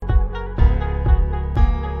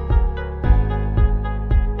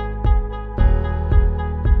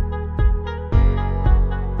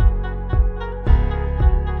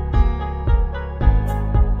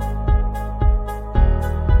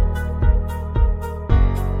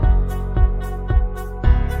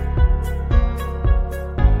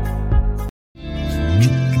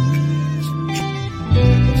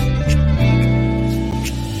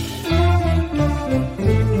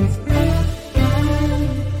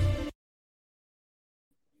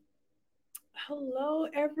Hello,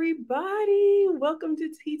 everybody. Welcome to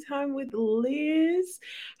Tea Time with Liz.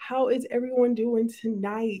 How is everyone doing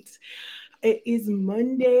tonight? It is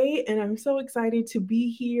Monday, and I'm so excited to be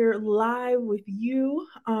here live with you.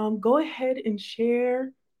 Go ahead and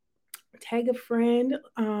share, tag a friend.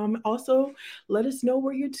 Also, let us know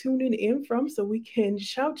where you're tuning in from so we can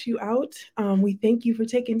shout you out. We thank you for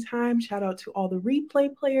taking time. Shout out to all the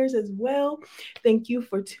replay players as well. Thank you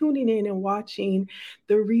for tuning in and watching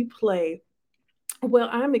the replay. Well,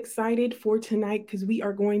 I'm excited for tonight because we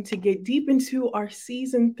are going to get deep into our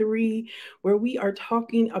season three, where we are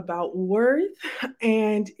talking about worth,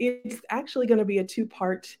 and it's actually going to be a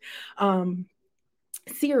two-part um,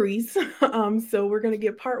 series. So we're going to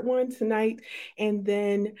get part one tonight, and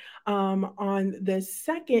then on the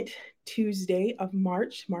second Tuesday of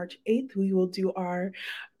March, March 8th, we will do our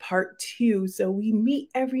part two. So we meet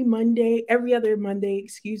every Monday, every other Monday,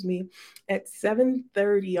 excuse me, at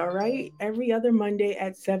 7:30. All right, every other Monday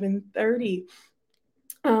at 7:30.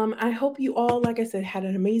 I hope you all, like I said, had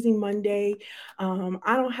an amazing Monday.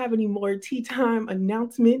 I don't have any more tea time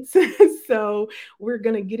announcements, so we're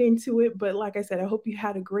gonna get into it. But like I said, I hope you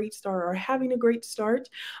had a great start or having a great start.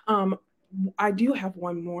 Um, I do have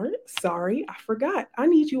one more. Sorry, I forgot. I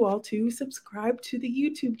need you all to subscribe to the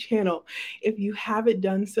YouTube channel. If you haven't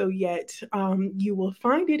done so yet, you will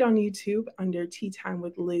find it on YouTube under Tea Time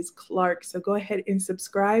with Liz Clark. So go ahead and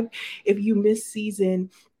subscribe. If you missed season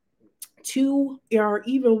two or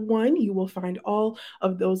even one, you will find all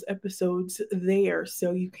of those episodes there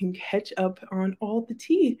so you can catch up on all the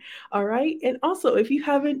tea. All right. And also, if you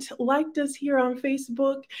haven't liked us here on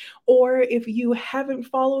Facebook, or if you haven't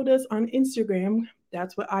followed us on Instagram,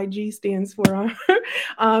 that's what IG stands for.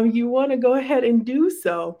 You want to go ahead and do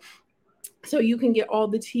so so you can get all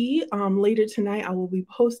the tea. Later tonight, I will be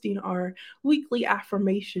posting our weekly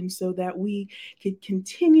affirmation so that we can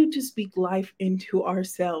continue to speak life into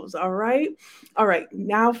ourselves. All right.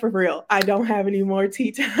 Now for real, I don't have any more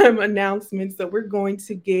tea time announcements, so we're going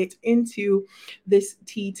to get into this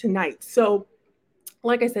tea tonight. So,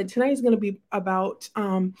 like I said, tonight is going to be about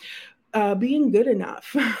being good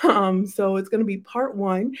enough. So it's going to be part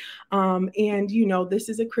one. And, this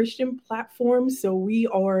is a Christian platform. So we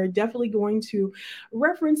are definitely going to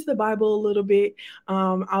reference the Bible a little bit.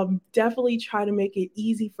 I'll definitely try to make it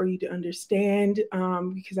easy for you to understand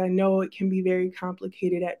because I know it can be very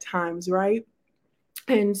complicated at times, right?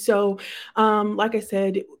 And so, like I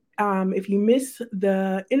said, if you miss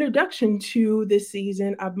the introduction to this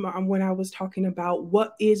season, when I was talking about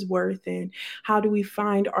what is worth and how do we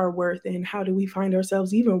find our worth and how do we find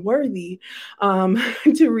ourselves even worthy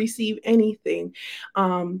to receive anything.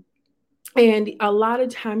 And a lot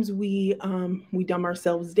of times we dumb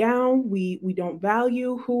ourselves down. We don't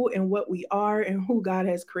value who and what we are and who God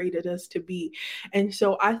has created us to be. And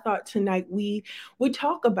so I thought tonight we would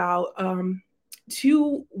talk about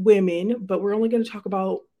two women, but we're only going to talk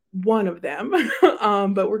about one of them.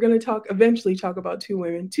 But we're going to eventually talk about two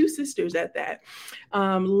women, two sisters at that.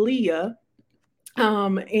 Leah,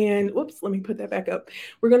 and whoops, let me put that back up.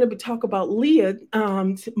 We're going to talk about Leah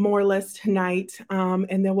more or less tonight,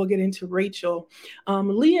 and then we'll get into Rachel.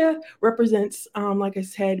 Leah represents, like I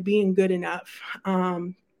said, being good enough.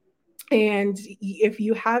 And if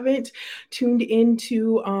you haven't tuned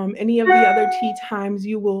into any of the other tea times,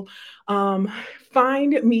 you will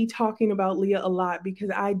find me talking about Leah a lot because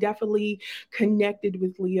I definitely connected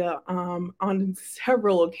with Leah on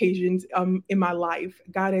several occasions in my life.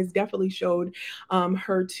 God has definitely showed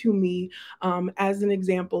her to me as an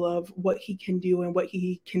example of what He can do and what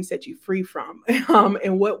He can set you free from.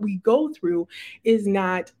 And what we go through is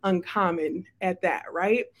not uncommon at that,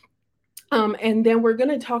 right? And then we're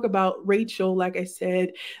going to talk about Rachel, like I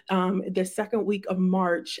said, the second week of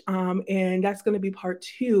March. And that's going to be part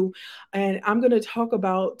two. And I'm going to talk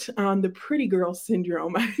about the pretty girl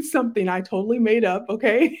syndrome. It's something I totally made up.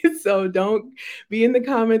 Okay. So don't be in the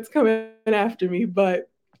comments coming after me. But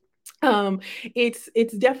um, it's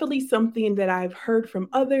definitely something that I've heard from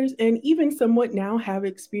others and even somewhat now have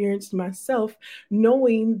experienced myself,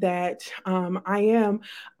 knowing that I am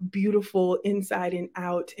beautiful inside and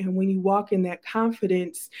out. And when you walk in that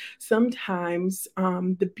confidence, sometimes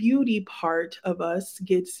the beauty part of us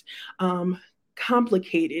gets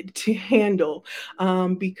complicated to handle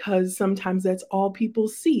because sometimes that's all people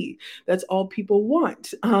see, that's all people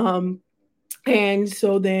want. And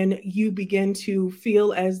so then you begin to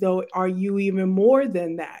feel as though, are you even more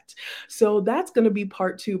than that? So that's going to be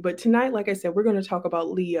part two. But tonight, like I said, we're going to talk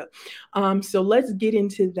about Leah. So let's get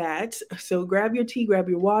into that. So grab your tea, grab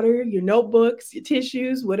your water, your notebooks, your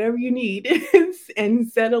tissues, whatever you need, and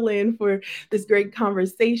settle in for this great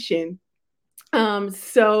conversation.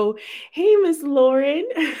 So hey, Miss Lauren.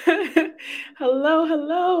 Hello,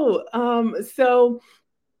 hello.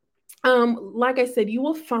 Like I said, you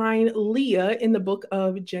will find Leah in the book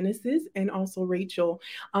of Genesis and also Rachel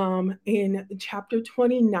in chapter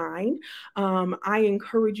 29. I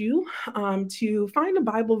encourage you to find a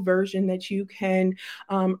Bible version that you can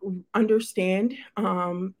understand.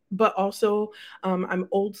 But also, I'm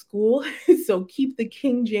old school, so keep the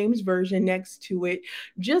King James version next to it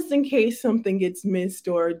just in case something gets missed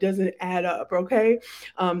or doesn't add up. Okay,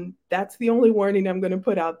 that's the only warning I'm going to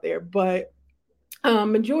put out there. But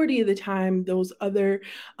majority of the time those other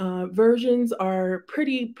versions are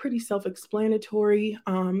pretty self-explanatory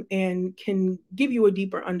and can give you a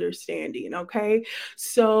deeper understanding. Okay,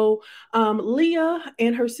 so Leah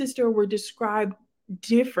and her sister were described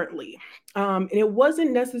differently, and it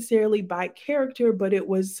wasn't necessarily by character, but it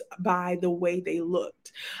was by the way they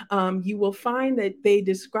looked. You will find that they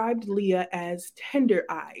described Leah as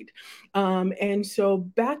tender-eyed, and so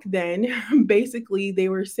back then basically they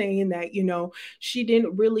were saying that, she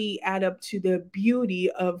didn't really add up to the beauty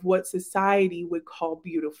of what society would call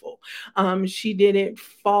beautiful. She didn't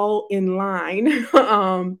fall in line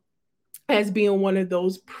as being one of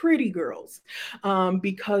those pretty girls,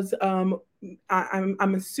 because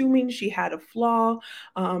I'm assuming she had a flaw,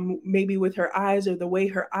 maybe with her eyes or the way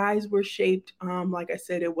her eyes were shaped. Like I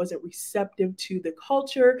said, it wasn't receptive to the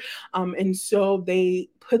culture, and so they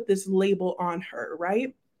put this label on her,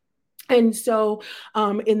 right? And so,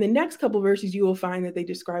 in the next couple verses, you will find that they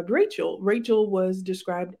described Rachel. Rachel was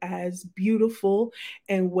described as beautiful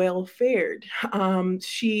and well fared.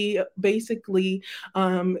 She basically,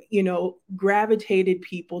 gravitated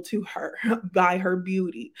people to her by her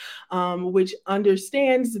beauty, which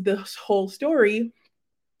understands the whole story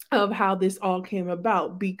of how this all came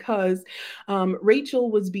about, because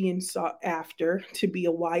Rachel was being sought after to be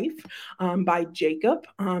a wife by Jacob.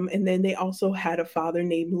 And then they also had a father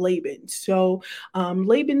named Laban. So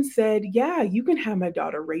Laban said, yeah, you can have my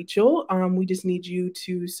daughter Rachel. We just need you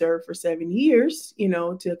to serve for 7 years,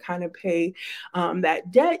 to kind of pay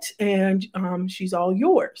that debt, and she's all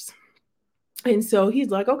yours. And so he's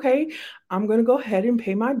like, okay, I'm going to go ahead and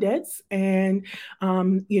pay my debts and,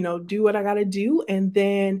 do what I got to do. And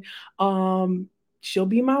then she'll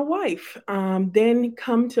be my wife. Then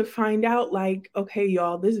come to find out, like, okay,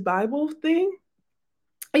 y'all, this Bible thing,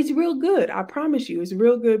 it's real good. I promise you, it's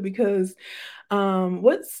real good, because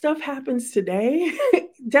what stuff happens today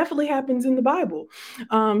definitely happens in the Bible.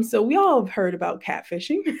 So we all have heard about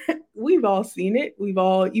catfishing. We've all seen it. We've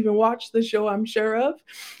all even watched the show, I'm sure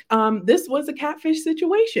of. This was a catfish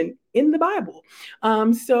situation in the Bible.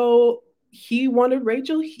 So he wanted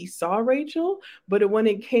Rachel, he saw Rachel, but when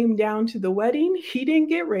it came down to the wedding, he didn't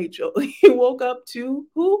get Rachel. He woke up to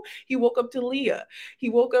who? He woke up to Leah. He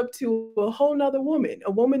woke up to a whole nother woman,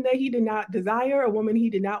 a woman that he did not desire, a woman he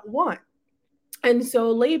did not want. And so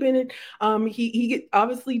Laban, he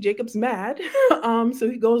obviously Jacob's mad, so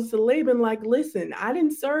he goes to Laban like, "Listen, I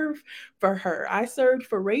didn't serve for her. I served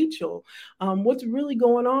for Rachel. What's really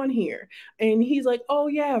going on here?" And he's like, "Oh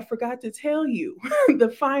yeah, I forgot to tell you the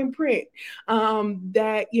fine print.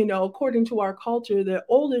 That according to our culture, the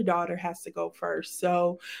older daughter has to go first.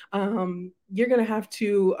 So you're gonna have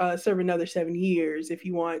to serve another 7 years if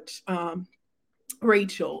you want."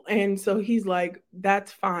 Rachel. And so he's like,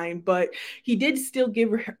 that's fine. But he did still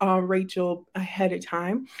give Rachel ahead of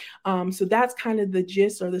time. So that's kind of the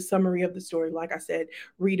gist or the summary of the story. Like I said,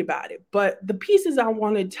 read about it. But the pieces I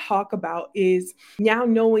want to talk about is now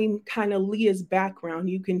knowing kind of Leah's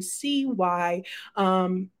background, you can see why.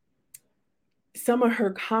 Some of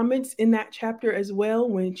her comments in that chapter as well,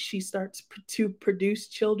 when she starts to produce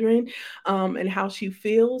children, and how she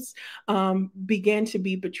feels, began to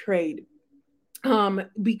be betrayed,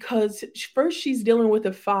 because first she's dealing with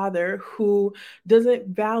a father who doesn't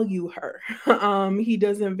value her. He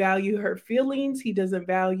doesn't value her feelings. He doesn't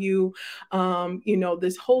value,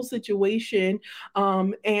 this whole situation.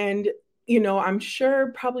 And I'm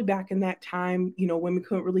sure probably back in that time, women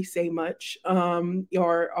couldn't really say much,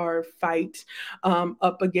 or fight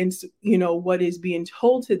up against, what is being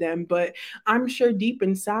told to them. But I'm sure deep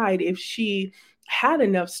inside, if she had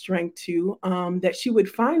enough strength to, that she would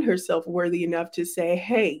find herself worthy enough to say,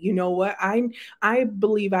 hey, you know what, I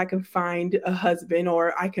believe I can find a husband,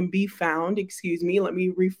 or I can be found, excuse me, let me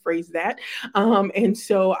rephrase that. And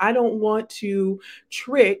so I don't want to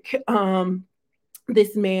trick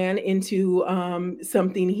this man into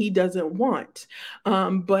something he doesn't want.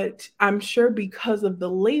 But I'm sure because of the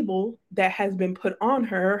label that has been put on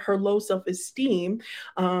her, her low self esteem,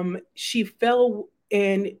 she fell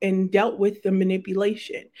and dealt with the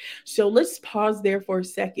manipulation. So let's pause there for a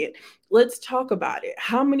second. Let's talk about it.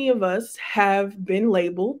 How many of us have been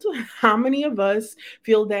labeled? How many of us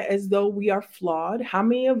feel that as though we are flawed? How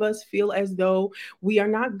many of us feel as though we are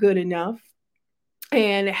not good enough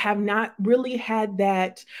and have not really had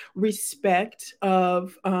that respect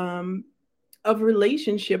of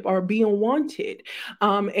relationship or being wanted.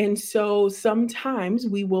 And so sometimes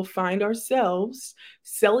we will find ourselves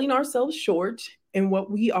selling ourselves short in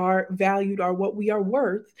what we are valued or what we are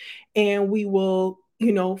worth. And we will,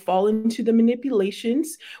 fall into the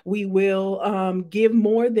manipulations. We will give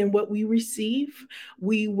more than what we receive.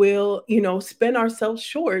 We will, spend ourselves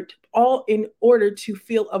short, all in order to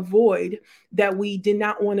fill a void that we did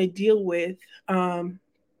not want to deal with.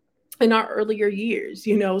 In our earlier years.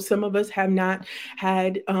 Some of us have not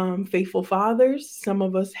had faithful fathers. Some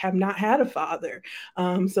of us have not had a father.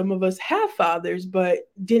 Some of us have fathers, but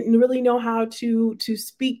didn't really know how to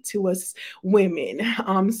speak to us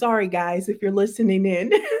women. Sorry, guys, if you're listening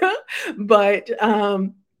in, but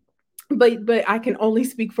but I can only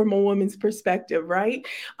speak from a woman's perspective, right?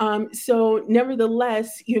 So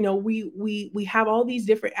nevertheless, we have all these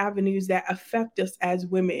different avenues that affect us as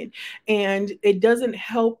women, and it doesn't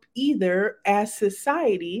help either as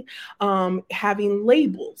society, having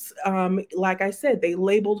labels. Like I said, they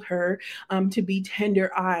labeled her to be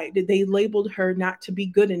tender-eyed. They labeled her not to be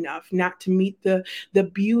good enough, not to meet the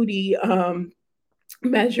beauty.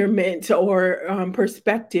 Measurement or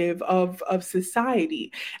perspective of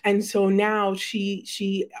society. And so now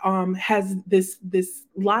she has this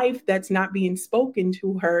life that's not being spoken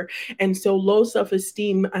to her, and so low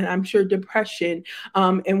self-esteem, and I'm sure depression,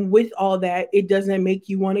 and with all that, it doesn't make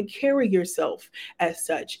you want to carry yourself as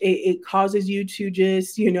such. It causes you to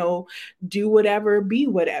just do whatever, be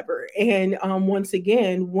whatever. And once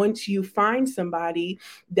again, once you find somebody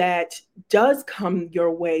that does come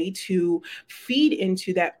your way to feed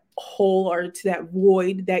into that hole or to that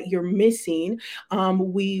void that you're missing,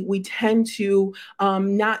 we tend to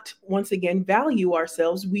not once again value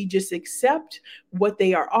ourselves. We just accept what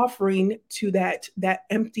they are offering to that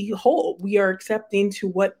empty hole. We are accepting to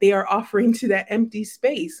what they are offering to that empty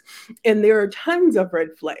space, and there are tons of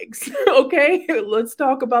red flags. Okay, let's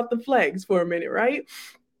talk about the flags for a minute, right?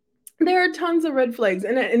 There are tons of red flags,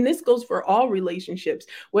 and this goes for all relationships,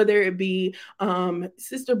 whether it be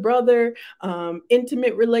sister brother,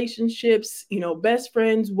 intimate relationships, best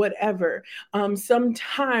friends, whatever.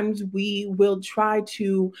 Sometimes we will try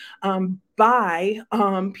to buy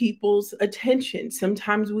people's attention.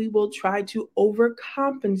 Sometimes we will try to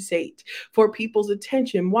overcompensate for people's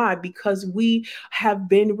attention. Why? Because we have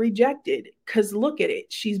been rejected. Because look at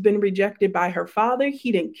it, she's been rejected by her father.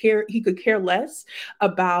 He didn't care. He could care less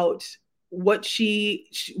about what she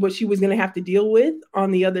was going to have to deal with on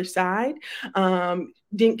the other side.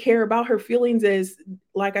 Didn't care about her feelings as,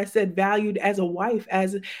 like I said, valued as a wife,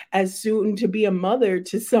 as soon to be a mother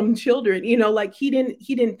to some children. Like he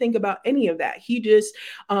didn't think about any of that. He just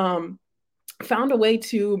found a way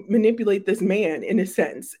to manipulate this man in a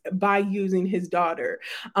sense by using his daughter.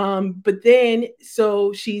 But then,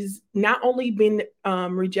 so she's not only been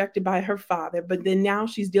rejected by her father, but then now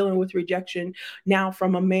she's dealing with rejection now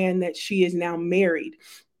from a man that she is now married.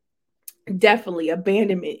 Definitely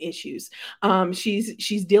abandonment issues.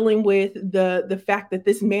 She's dealing with the fact that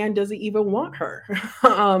this man doesn't even want her.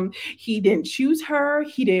 He didn't choose her.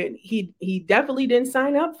 He definitely didn't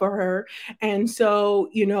sign up for her. And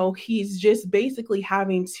so he's just basically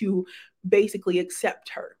having to basically accept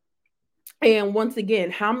her. And once again,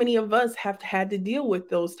 how many of us have had to deal with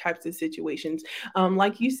those types of situations?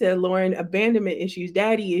 Like you said, Lauren, abandonment issues,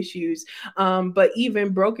 daddy issues, but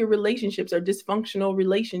even broken relationships or dysfunctional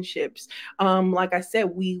relationships. Like I said,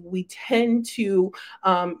 we tend to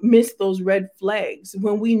miss those red flags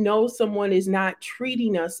when we know someone is not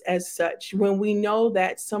treating us as such, when we know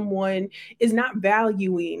that someone is not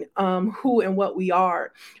valuing who and what we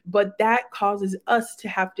are. But that causes us to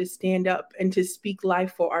have to stand up and to speak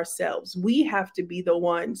life for ourselves. We have to be the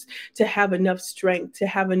ones to have enough strength, to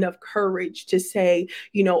have enough courage to say,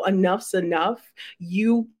 enough's enough.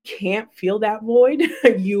 You can't feel that void.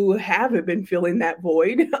 You haven't been feeling that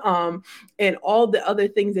void. And all the other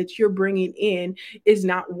things that you're bringing in is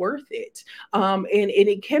not worth it. And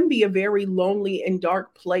it can be a very lonely and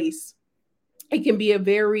dark place. It can be a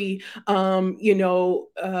very silent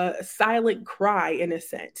cry in a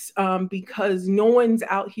sense, because no one's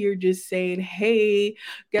out here just saying, hey,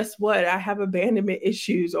 guess what, I have abandonment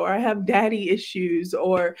issues, or I have daddy issues,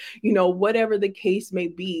 or whatever the case may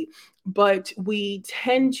be. But we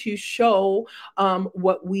tend to show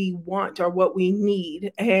what we want or what we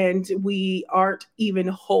need, and we aren't even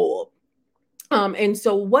whole. And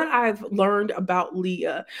so, what I've learned about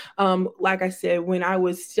Leah, like I said, when I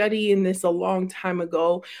was studying this a long time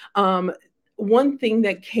ago, one thing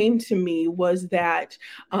that came to me was that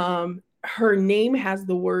her name has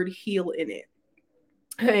the word heal in it.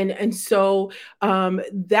 And so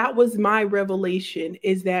that was my revelation,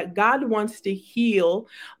 is that God wants to heal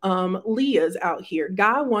Leah's out here.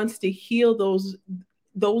 God wants to heal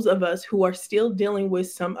those of us who are still dealing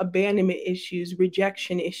with some abandonment issues,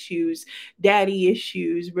 rejection issues, daddy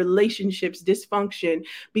issues, relationships, dysfunction.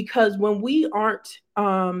 Because when we aren't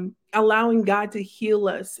allowing God to heal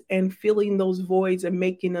us and filling those voids and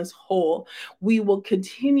making us whole, we will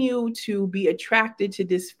continue to be attracted to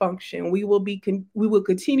dysfunction. We will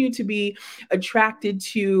continue to be attracted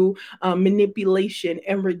to manipulation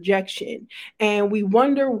and rejection, and we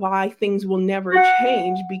wonder why things will never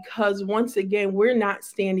change, because once again, we're not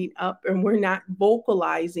standing up and we're not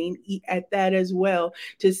vocalizing at that as well,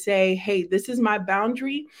 to say, hey, this is my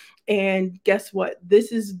boundary, and guess what,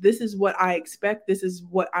 this is what I expect, this is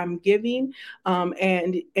what I'm giving,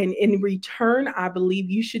 and in return, I believe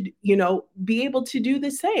you should, be able to do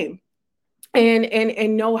the same,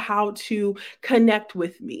 and know how to connect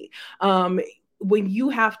with me. When you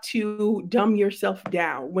have to dumb yourself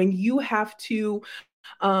down, when you have to,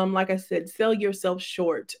 like I said, sell yourself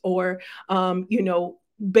short, or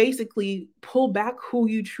basically pull back who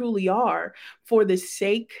you truly are for the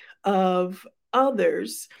sake of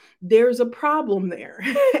others, there's a problem there.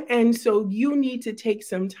 And so you need to take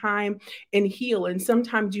some time and heal. And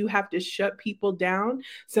sometimes you have to shut people down.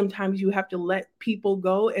 Sometimes you have to let people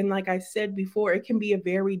go. And like I said before, it can be a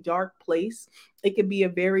very dark place. It can be a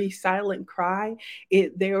very silent cry.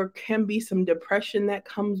 There can be some depression that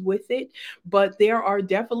comes with it, but there are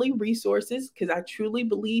definitely resources, because I truly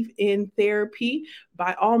believe in therapy.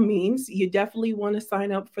 By all means, you definitely want to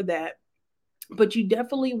sign up for that, but you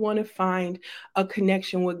definitely want to find a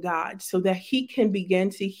connection with God so that He can begin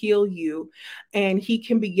to heal you, and He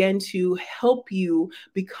can begin to help you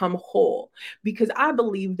become whole. Because I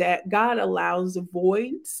believe that God allows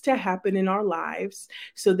voids to happen in our lives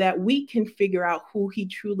so that we can figure out who He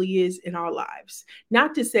truly is in our lives.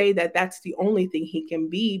 Not to say that that's the only thing He can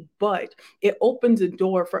be, but it opens a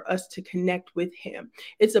door for us to connect with Him.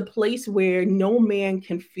 It's a place where no man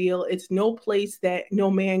can feel, it's no place that no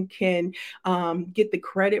man can get the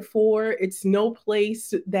credit for. It's no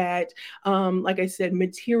place that, like I said,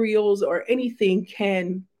 materials or anything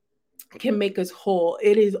can make us whole.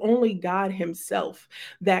 It is only God Himself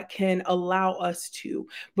that can allow us to.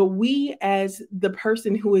 But we, as the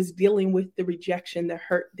person who is dealing with the rejection, the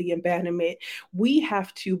hurt, the abandonment, we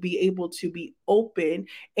have to be able to be open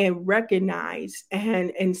and recognize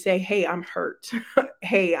and say, hey, I'm hurt.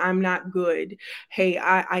 Hey, I'm not good. Hey,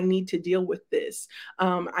 I need to deal with this.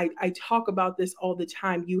 I talk about this all the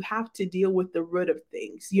time. You have to deal with the root of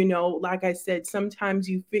things. Like I said, sometimes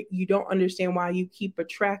you don't understand why you keep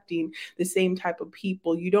attracting the same type of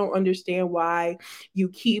people. You don't understand why you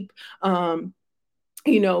keep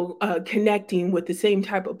connecting with the same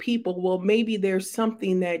type of people. Well, maybe there's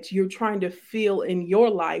something that you're trying to feel in your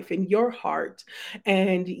life, in your heart,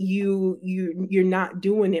 and you're not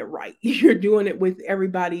doing it right. You're doing it with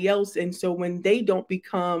everybody else, and so when they don't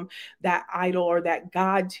become that idol or that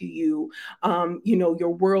God to you,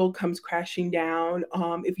 your world comes crashing down.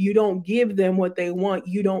 If you don't give them what they want,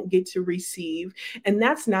 you don't get to receive, and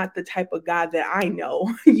that's not the type of God that I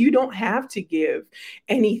know. You don't have to give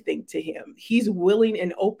anything to Him. He's willing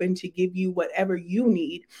and open to give you whatever you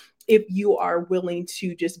need, if you are willing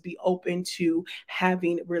to just be open to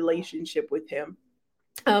having a relationship with Him.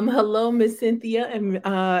 Hello, Miss Cynthia and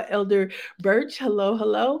Elder Birch. Hello,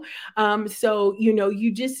 hello. So,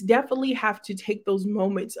 you just definitely have to take those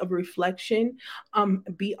moments of reflection,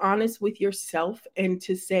 be honest with yourself, and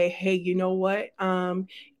to say, hey, you know what?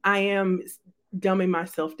 I am dumbing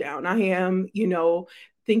myself down. I am,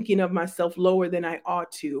 thinking of myself lower than I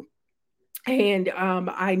ought to, and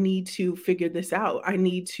I need to figure this out. I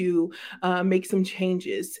need to make some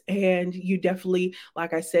changes. And you definitely,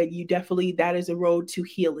 like I said, that is a road to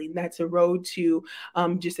healing. That's a road to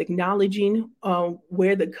just acknowledging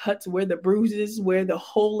where the cuts, where the bruises, where the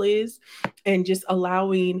hole is, and just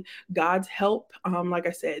allowing God's help. Like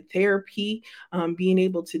I said, therapy, being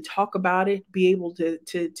able to talk about it, be able to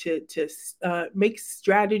make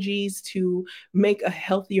strategies to make a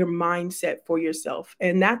healthier mindset for yourself.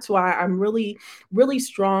 And that's why I'm really, really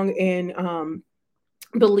strong in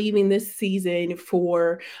believing this season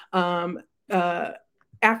for um, uh,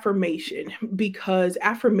 affirmation, because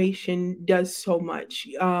affirmation does so much.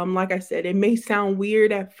 Like I said, it may sound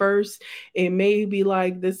weird at first. It may be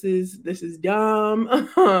like, this is dumb.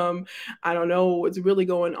 I don't know what's really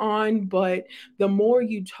going on, but the more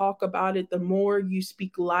you talk about it, the more you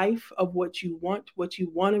speak life of what you want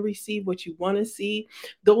to receive, what you want to see.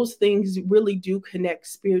 Those things really do connect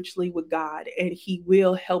spiritually with God, and He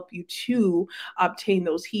will help you to obtain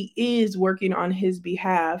those. He is working on His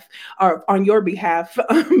behalf, or on your behalf,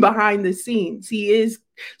 behind the scenes. He is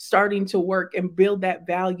starting to work and build that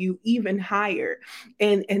value even higher.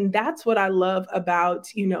 And that's what I love about,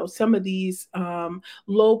 some of these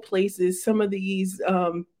low places, some of these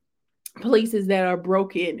places that are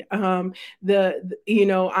broken. I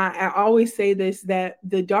always say this, that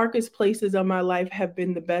the darkest places of my life have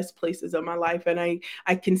been the best places of my life, and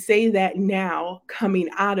I can say that now, coming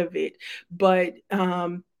out of it. But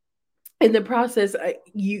in the process,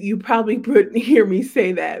 you probably would hear me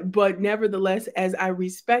say that, but nevertheless, as I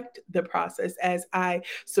respect the process, as I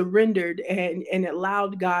surrendered and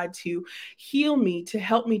allowed God to heal me, to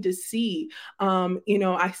help me to see,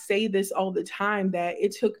 I say this all the time, that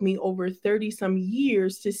it took me over 30 some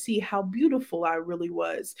years to see how beautiful I really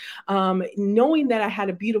was, knowing that I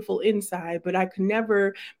had a beautiful inside, but I could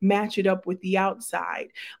never match it up with the outside.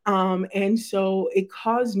 And so it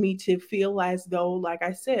caused me to feel as though, like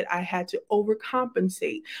I said, I had to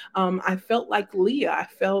overcompensate. I felt like Leah. I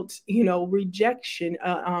felt, rejection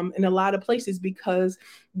in a lot of places, because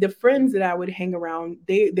the friends that I would hang around,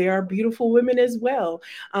 they are beautiful women as well.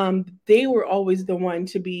 They were always the one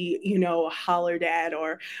to be, hollered at,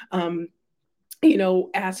 or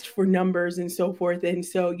asked for numbers and so forth. And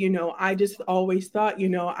so, I just always thought,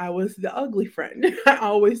 I was the ugly friend. I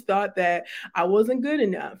always thought that I wasn't good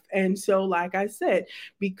enough. And so, like I said,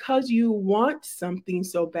 because you want something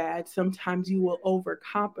so bad, sometimes you will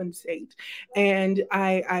overcompensate. And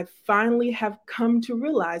I finally have come to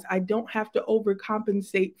realize I don't have to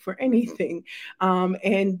overcompensate for anything.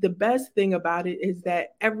 And the best thing about it is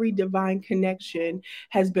that every divine connection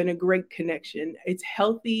has been a great connection. It's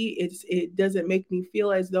healthy. It doesn't make me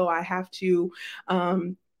feel as though I have to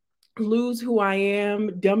lose who I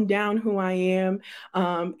am, dumb down who I am,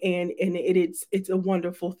 it's a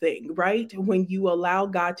wonderful thing, right? When you allow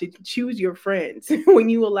God to choose your friends, when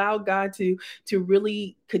you allow God to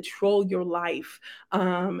really control your life,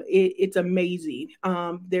 it's amazing.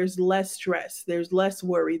 There's less stress, there's less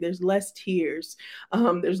worry, there's less tears,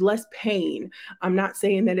 there's less pain. I'm not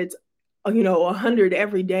saying that it's 100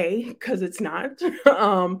 every day, because it's not.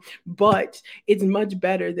 But it's much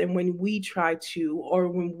better than when we try to, or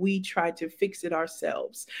when we try to fix it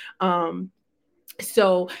ourselves.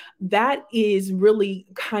 So that is really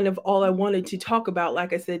kind of all I wanted to talk about.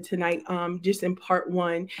 Like I said tonight, just in part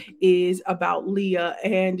one, is about Leah,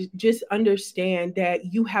 and just understand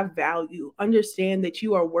that you have value, understand that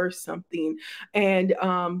you are worth something. And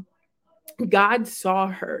God saw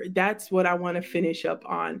her. That's what I want to finish up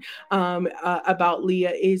on, about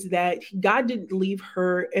Leah, is that God didn't leave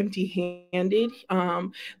her empty handed.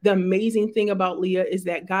 The amazing thing about Leah is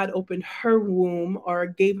that God opened her womb, or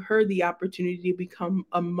gave her the opportunity to become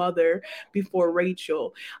a mother before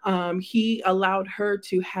Rachel. He allowed her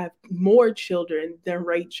to have more children than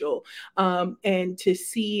Rachel, and to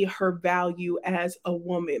see her value as a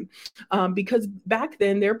woman. Because back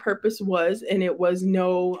then their purpose was, and it was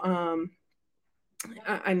no,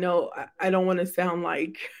 I know I don't want to sound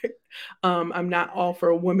like I'm not all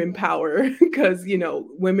for women power, because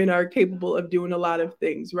women are capable of doing a lot of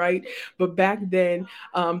things, right? But back then,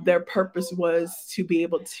 their purpose was to be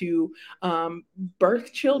able to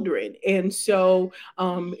birth children. And so,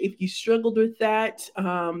 if you struggled with that,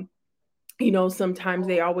 sometimes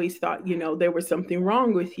they always thought, there was something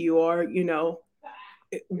wrong with you, or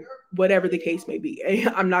whatever the case may be.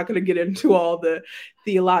 I'm not going to get into all the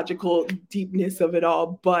theological deepness of it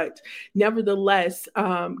all, but nevertheless,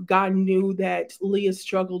 God knew that Leah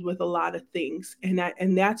struggled with a lot of things,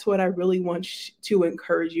 and that's what I really want to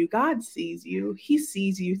encourage you. God sees you; He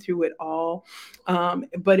sees you through it all.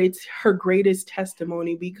 But it's her greatest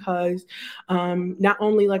testimony, because not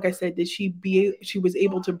only, like I said, did she was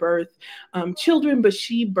able to birth children, but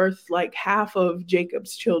she birthed like half of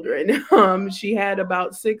Jacob's children. She had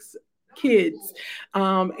about 6 kids,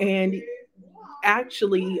 and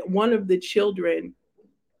actually one of the children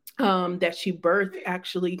that she birthed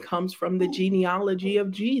actually comes from the genealogy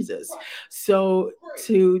of Jesus. So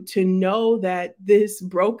to know that this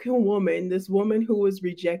broken woman, this woman who was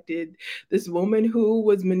rejected, this woman who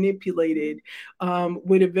was manipulated,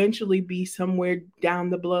 would eventually be somewhere down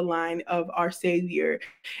the bloodline of our Savior.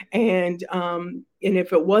 And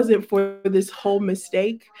if it wasn't for this whole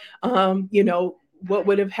mistake, what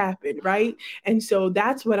would have happened, right? And so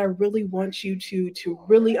that's what I really want you to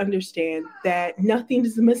really understand, that nothing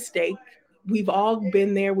is a mistake. We've all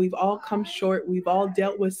been there, we've all come short, we've all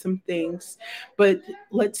dealt with some things, but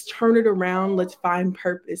let's turn it around. Let's find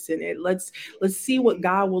purpose in it. Let's see what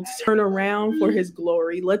God will turn around for his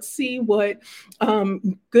glory. Let's see what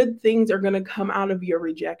good things are going to come out of your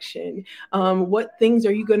rejection. What things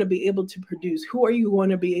are you going to be able to produce? Who are you going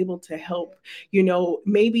to be able to help?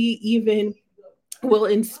 Maybe even will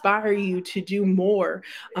inspire you to do more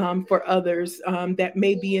for others that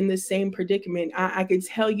may be in the same predicament. I could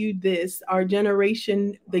tell you this: our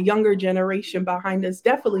generation, the younger generation behind us,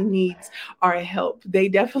 definitely needs our help. They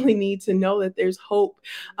definitely need to know that there's hope,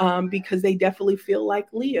 because they definitely feel like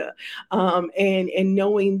Leah, and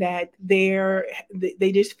knowing that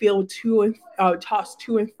they just feel tossed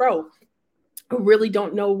to and fro, really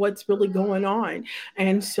don't know what's really going on.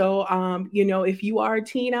 And so, if you are a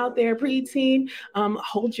teen out there, preteen,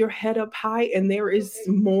 hold your head up high, and there is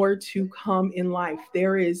more to come in life.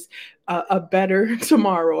 There is a better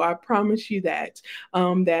tomorrow. I promise you that.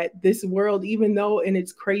 That this world, even though in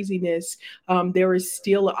its craziness, there is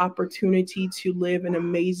still an opportunity to live an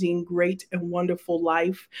amazing, great, and wonderful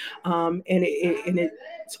life. And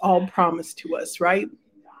it's all promised to us, right?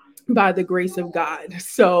 By the grace of God.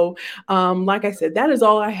 So, like I said, that is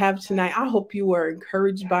all I have tonight. I hope you were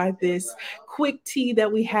encouraged by this quick tea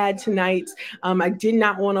that we had tonight. I did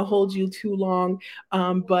not want to hold you too long,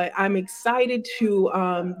 but I'm excited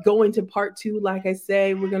to go into part two. Like I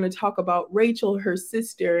said, we're going to talk about Rachel, her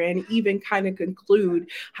sister, and even kind of conclude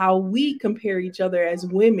how we compare each other as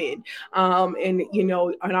women, and,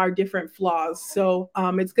 on our different flaws. So,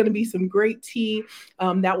 it's going to be some great tea.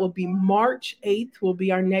 That will be March 8th, will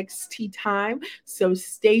be our next tea time. So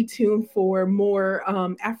stay tuned for more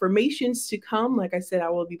affirmations to come. Like I said, I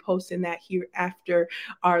will be posting that here after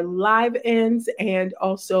our live ends. And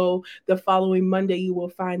also the following Monday, you will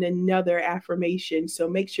find another affirmation. So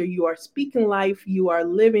make sure you are speaking life, you are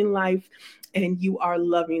living life, and you are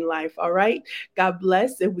loving life. All right. God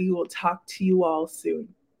bless, and we will talk to you all soon.